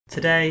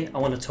Today, I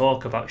want to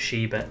talk about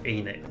Shiba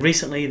Inu.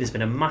 Recently, there's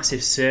been a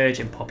massive surge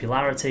in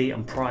popularity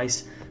and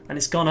price, and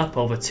it's gone up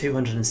over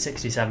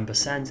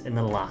 267% in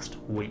the last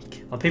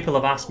week. And people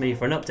have asked me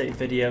for an update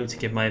video to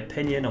give my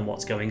opinion on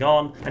what's going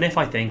on, and if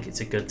I think it's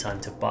a good time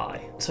to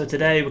buy. So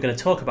today, we're going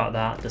to talk about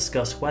that,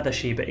 discuss whether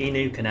Shiba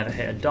Inu can ever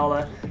hit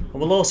 $1, and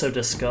we'll also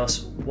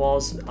discuss,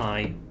 was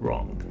I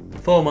wrong?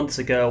 4 months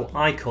ago,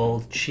 I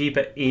called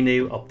Shiba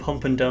Inu a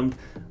pump and dump,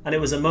 and it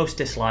was the most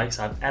dislikes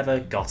I've ever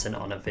gotten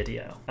on a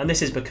video. And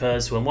this is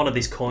because when one of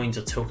these coins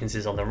or tokens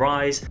is on the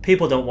rise,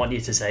 people don't want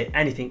you to say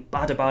anything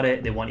bad about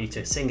it. They want you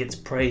to sing its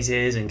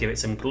praises and give it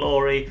some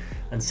glory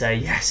and say,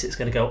 yes, it's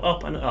going to go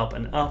up and up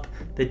and up.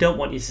 They don't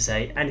want you to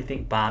say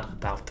anything bad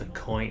about the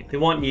coin. They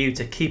want you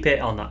to keep it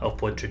on that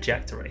upward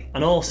trajectory.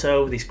 And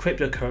also, these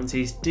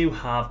cryptocurrencies do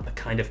have a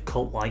kind of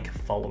cult-like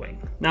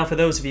following. Now, for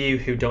those of you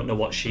who don't know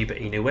what Shiba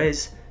Inu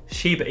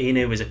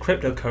is a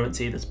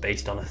cryptocurrency that's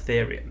based on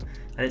Ethereum,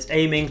 and it's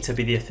aiming to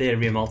be the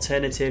Ethereum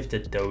alternative to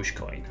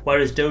Dogecoin,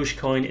 whereas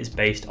Dogecoin is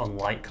based on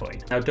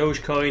Litecoin. Now,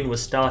 Dogecoin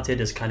was started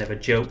as kind of a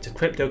joke to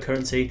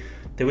cryptocurrency.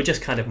 They were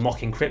just kind of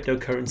mocking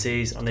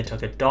cryptocurrencies, and they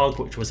took a dog,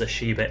 which was a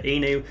Shiba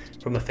Inu,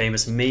 from a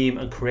famous meme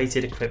and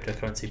created a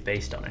cryptocurrency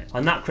based on it.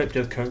 And that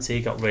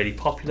cryptocurrency got really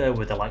popular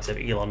with the likes of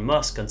Elon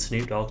Musk and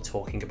Snoop Dogg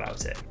talking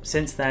about it.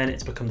 Since then,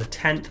 it's become the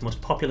 10th most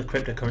popular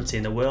cryptocurrency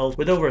in the world,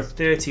 with over a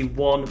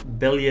 31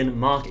 billion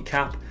market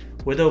cap,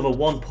 with over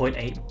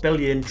 1.8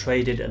 billion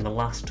traded in the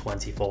last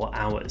 24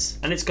 hours.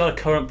 And it's got a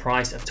current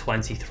price of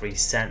 23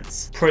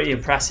 cents. Pretty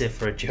impressive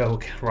for a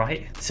joke,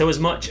 right? So as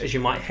much as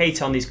you might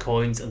hate on these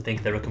coins and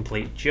think they're a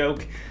complete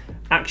joke,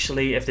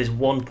 actually, if there's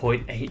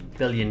 1.8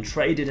 billion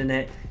traded in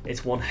it,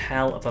 it's one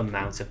hell of an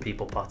amount of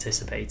people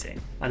participating.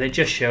 And it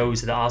just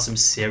shows there are some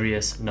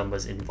serious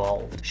numbers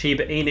involved.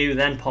 Shiba Inu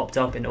then popped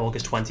up in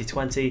August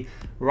 2020,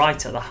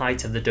 right at the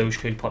height of the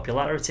Dogecoin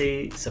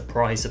popularity,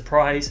 surprise,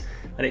 surprise,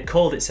 and it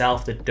called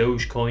itself the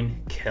Dogecoin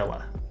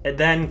Killer. It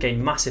then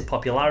gained massive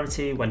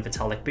popularity when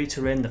Vitalik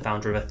Buterin, the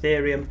founder of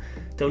Ethereum,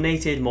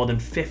 donated more than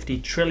 50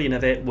 trillion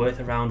of it,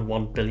 worth around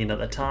 1 billion at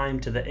the time,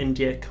 to the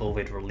India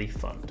COVID Relief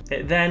Fund.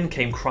 It then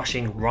came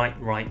crashing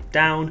right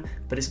down,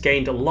 but it's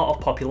gained a lot of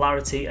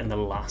popularity in the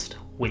last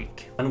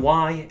week. And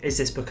why? Is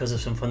this because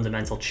of some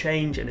fundamental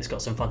change and it's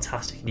got some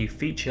fantastic new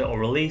feature or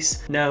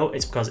release? No,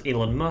 it's because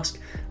Elon Musk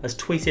has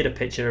tweeted a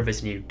picture of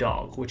his new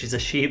dog, which is a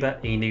Shiba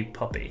Inu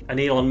puppy. And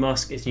Elon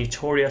Musk is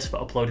notorious for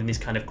uploading these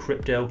kind of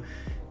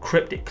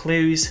cryptic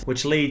clues,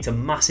 which lead to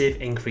massive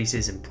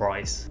increases in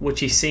price, which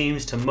he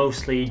seems to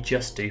mostly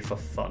just do for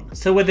fun.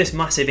 So with this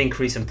massive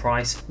increase in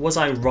price, was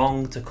I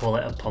wrong to call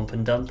it a pump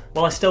and dump?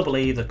 Well, I still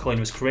believe the coin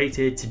was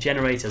created to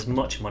generate as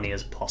much money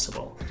as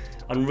possible.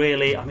 And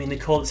really, I mean, they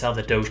called themselves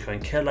the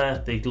Dogecoin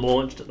Killer. They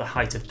launched at the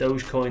height of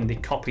Dogecoin. They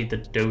copied the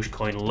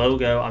Dogecoin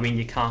logo. I mean,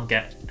 you can't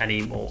get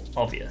any more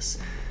obvious.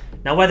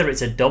 Now, whether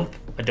it's a dump,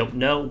 I don't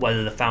know.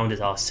 Whether the founders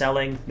are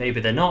selling,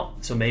 maybe they're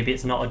not. So maybe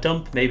it's not a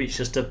dump, maybe it's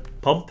just a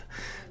pump.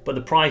 But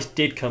the price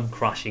did come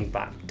crashing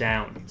back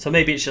down. So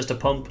maybe it's just a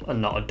pump and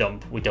not a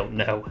dump, we don't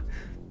know.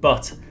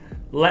 But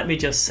let me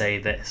just say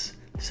this.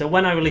 So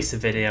when I released the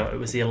video, it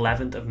was the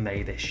 11th of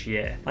May this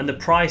year, and the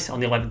price on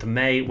the 11th of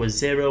May was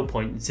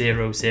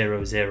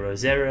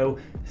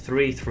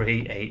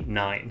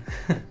 0.00003389.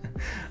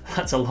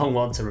 That's a long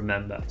one to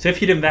remember. So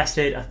if you'd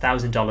invested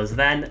 $1,000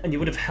 then, and you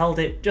would have held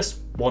it just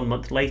 1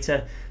 month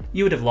later,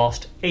 you would have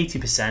lost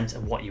 80%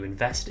 of what you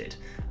invested,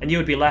 and you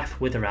would be left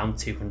with around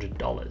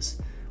 $200.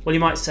 Well, you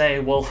might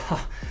say, well,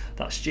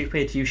 that's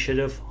stupid, you should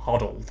have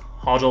hodled.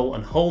 Hodl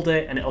and hold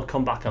it and it'll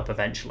come back up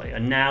eventually.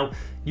 And now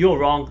you're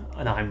wrong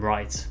and I'm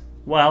right.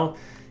 Well,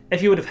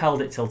 if you would have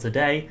held it till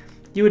today,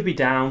 you would be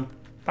down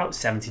about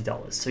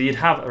 $70. So you'd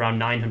have around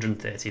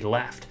 930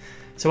 left.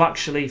 So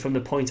actually, from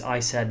the point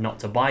I said not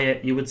to buy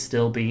it, you would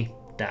still be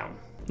down.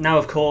 Now,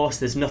 of course,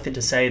 there's nothing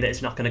to say that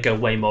it's not going to go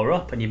way more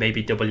up and you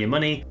maybe double your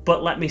money,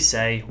 but let me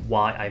say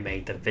why I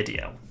made the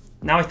video.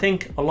 Now, I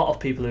think a lot of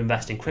people who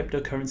invest in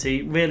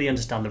cryptocurrency really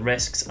understand the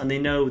risks, and they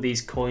know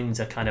these coins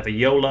are kind of a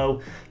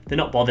YOLO. They're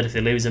not bothered if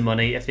they lose their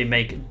money. If they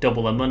make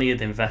double their money, if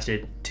they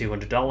invested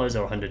 $200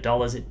 or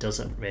 $100, it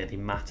doesn't really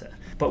matter.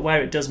 But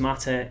where it does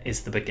matter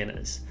is the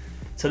beginners.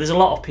 So there's a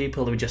lot of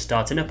people who are just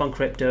starting up on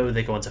crypto.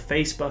 They go onto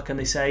Facebook and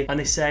they say,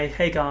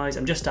 hey guys,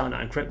 I'm just starting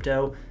out in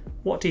crypto.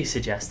 What do you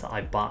suggest that I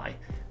buy?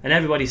 And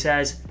everybody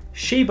says,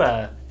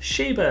 Shiba,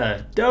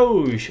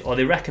 Doge, or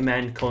they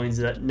recommend coins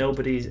that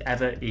nobody's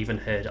ever even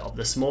heard of,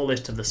 the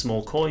smallest of the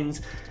small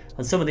coins,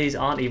 and some of these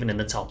aren't even in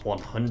the top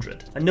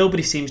 100. And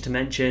nobody seems to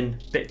mention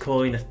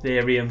Bitcoin,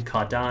 Ethereum,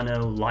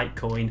 Cardano,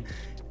 Litecoin,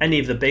 any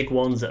of the big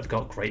ones that have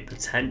got great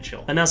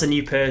potential. And as a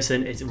new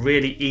person, it's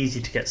really easy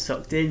to get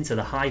sucked into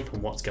the hype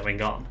and what's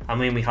going on. I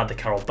mean, we had the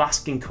Carol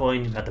Baskin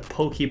coin, we've had the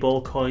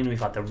Pokeball coin, we've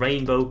had the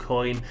Rainbow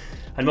coin,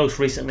 and most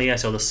recently I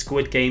saw the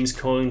Squid Games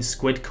coin,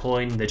 Squid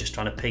coin. They're just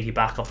trying to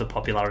piggyback off the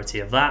popularity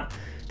of that.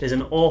 there's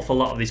an awful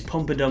lot of these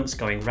pump and dumps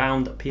going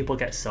round that people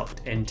get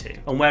sucked into.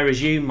 And whereas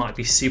you might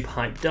be super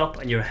hyped up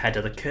and you're ahead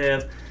of the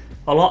curve,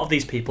 a lot of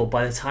these people,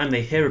 by the time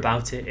they hear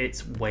about it,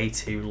 it's way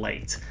too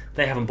late.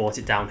 They haven't bought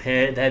it down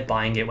here, they're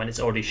buying it when it's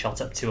already shot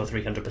up 200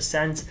 or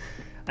 300%,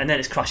 and then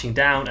it's crashing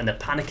down and they're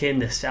panicking,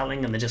 they're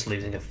selling, and they're just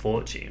losing a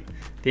fortune.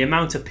 The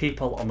amount of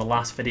people on the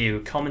last video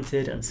who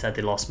commented and said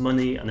they lost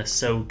money and are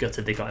so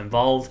gutted they got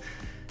involved,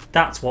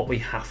 that's what we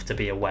have to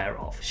be aware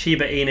of.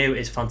 Shiba Inu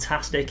is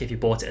fantastic if you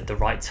bought it at the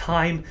right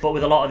time, but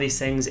with a lot of these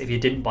things, if you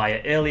didn't buy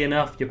it early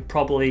enough, you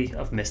probably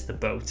have missed the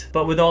boat.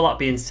 But with all that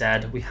being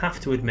said, we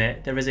have to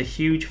admit there is a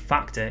huge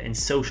factor in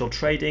social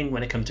trading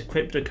when it comes to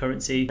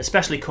cryptocurrency,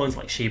 especially coins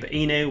like Shiba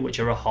Inu, which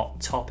are a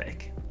hot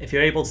topic. If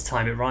you're able to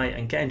time it right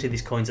and get into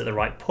these coins at the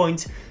right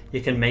point,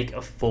 you can make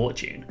a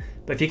fortune.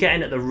 But if you get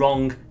in at the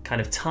wrong kind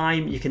of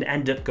time, you can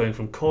end up going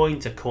from coin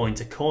to coin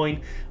to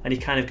coin, and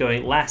you're kind of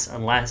going less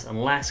and less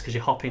and less because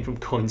you're hopping from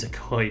coin to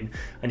coin,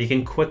 and you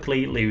can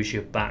quickly lose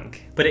your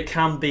bank. But it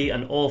can be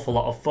an awful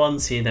lot of fun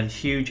seeing them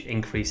huge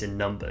increase in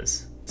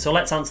numbers. So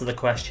let's answer the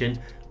question,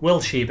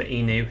 will Shiba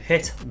Inu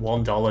hit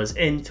 $1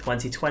 in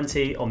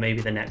 2020 or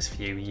maybe the next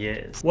few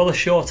years? Well, the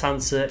short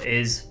answer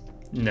is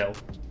no.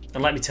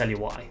 And let me tell you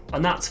why.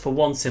 And that's for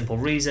one simple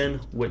reason,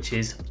 which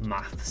is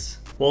maths.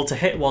 Well, to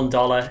hit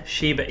 $1,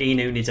 Shiba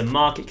Inu needs a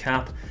market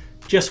cap,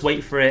 just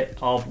wait for it,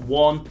 of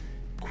 $1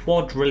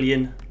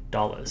 quadrillion.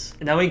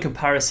 Now in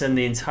comparison,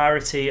 the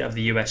entirety of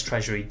the US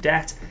Treasury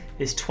debt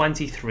is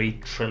 23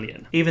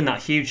 trillion. Even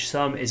that huge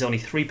sum is only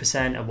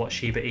 3% of what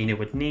Shiba Inu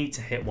would need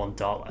to hit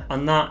 $1.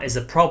 And that is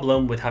the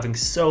problem with having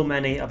so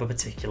many of a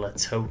particular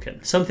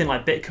token. Something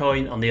like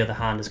Bitcoin, on the other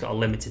hand, has got a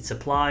limited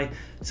supply,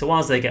 so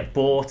as they get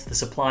bought, the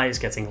supply is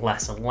getting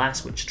less and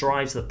less, which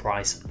drives the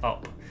price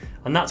up.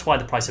 And that's why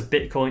the price of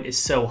Bitcoin is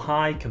so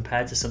high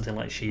compared to something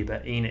like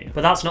Shiba Inu.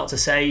 But that's not to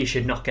say you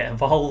should not get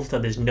involved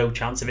and there's no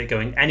chance of it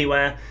going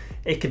anywhere.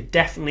 It could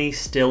definitely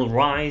still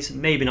rise,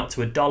 maybe not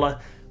to $1,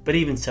 but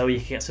even so, you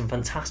can get some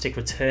fantastic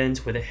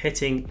returns with it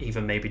hitting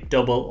even maybe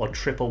double or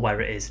triple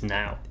where it is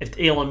now. If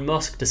Elon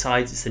Musk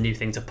decides it's the new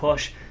thing to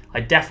push,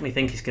 I definitely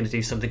think he's going to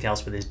do something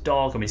else with his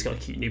dog. I mean, he's got a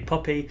cute new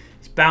puppy.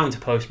 He's bound to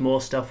post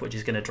more stuff, which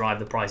is going to drive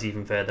the price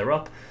even further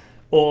up.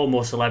 Or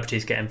more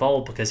celebrities get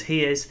involved because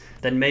he is,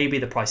 then maybe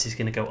the price is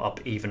going to go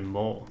up even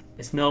more.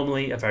 It's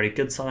normally a very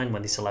good sign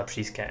when the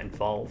celebrities get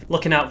involved.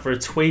 Looking out for a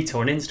tweet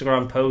or an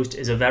Instagram post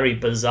is a very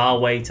bizarre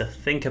way to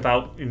think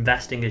about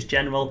investing as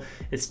general.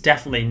 It's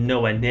definitely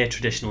nowhere near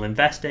traditional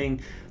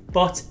investing,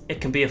 but it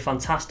can be a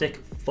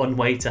fantastic, fun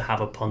way to have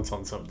a punt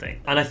on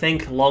something. And I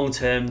think long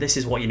term, this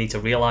is what you need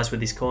to realize with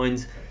these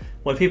coins.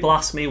 When people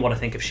ask me what I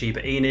think of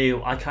Shiba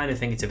Inu, I kind of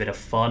think it's a bit of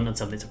fun and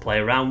something to play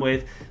around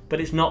with, but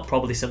it's not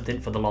probably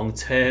something for the long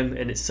term,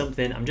 and it's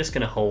something I'm just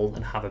going to hold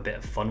and have a bit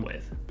of fun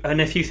with.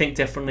 And if you think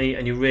differently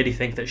and you really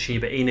think that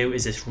Shiba Inu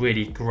is this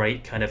really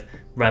great kind of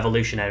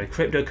revolutionary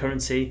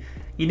cryptocurrency,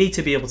 you need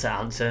to be able to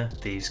answer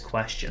these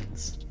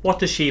questions. What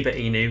does Shiba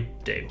Inu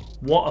do?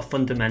 What are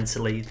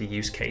fundamentally the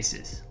use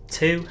cases?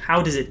 2,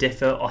 how does it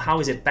differ or how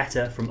is it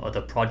better from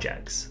other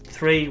projects?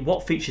 3,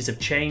 what features have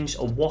changed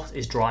or what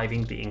is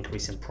driving the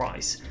increase in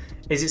price?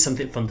 Is it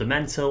something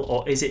fundamental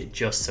or is it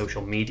just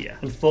social media?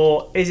 And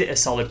 4, is it a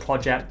solid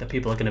project that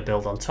people are going to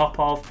build on top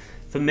of?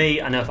 For me,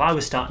 I know if I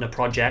was starting a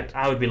project,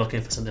 I would be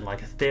looking for something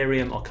like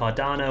Ethereum or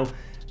Cardano,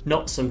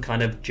 not some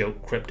kind of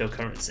joke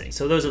cryptocurrency.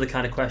 So those are the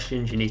kind of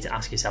questions you need to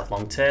ask yourself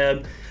long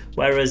term,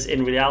 whereas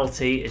in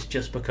reality, it's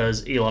just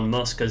because Elon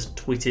Musk has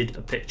tweeted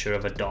a picture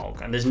of a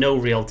dog, and there's no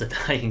real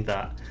denying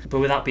that. But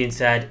with that being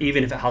said,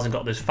 even if it hasn't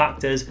got those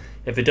factors,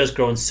 if it does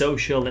grow in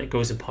social and it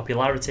grows in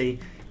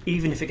popularity,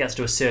 even if it gets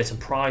to a certain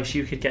price,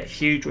 you could get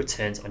huge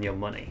returns on your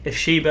money. If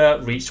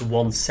Shiba reached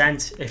 1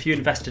 cent, if you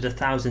invested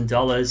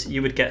 $1,000,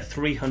 you would get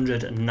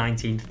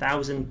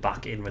 319,000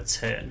 back in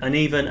return. And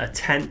even a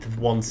tenth of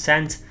 1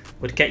 cent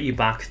would get you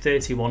back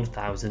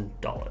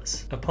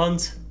 $31,000. A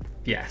punt?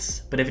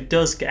 Yes, but if it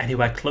does get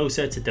anywhere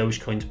closer to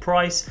Dogecoin's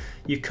price,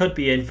 you could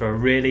be in for a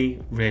really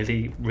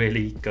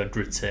good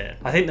return.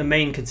 I think the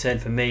main concern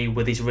for me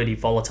with these really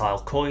volatile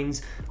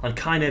coins and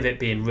kind of it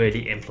being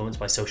really influenced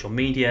by social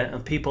media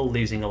and people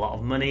losing a lot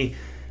of money,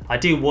 I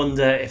do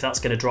wonder if that's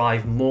going to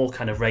drive more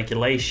kind of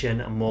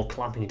regulation and more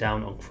clamping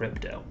down on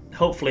crypto.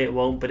 Hopefully it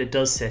won't, but it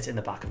does sit in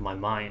the back of my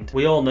mind.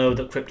 We all know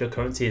that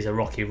cryptocurrency is a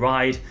rocky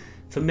ride.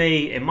 For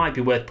me, it might be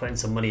worth putting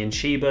some money in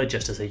Shiba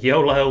just as a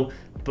YOLO,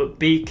 but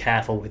be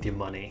careful with your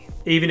money.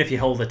 Even if you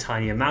hold a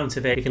tiny amount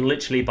of it, you can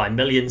literally buy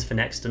millions for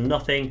next to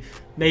nothing.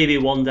 Maybe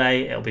one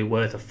day it'll be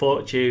worth a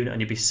fortune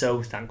and you'll be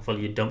so thankful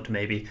you dumped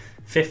maybe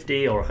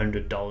 $50 or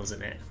 $100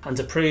 in it. And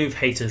to prove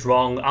haters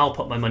wrong, I'll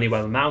put my money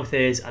where my mouth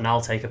is and I'll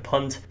take a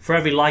punt. For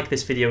every like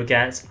this video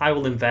gets, I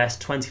will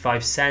invest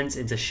 25 cents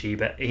into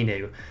Shiba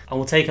Inu. And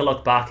we'll take a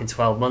look back in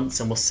 12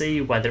 months and we'll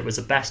see whether it was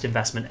the best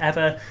investment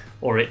ever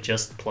or it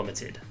just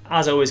plummeted.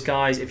 As always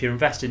guys, if you're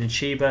invested in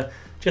Shiba,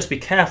 just be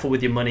careful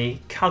with your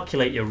money,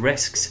 calculate your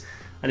risks,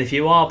 and if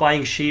you are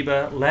buying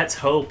Shiba, let's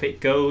hope it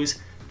goes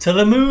to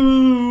the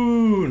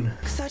moon!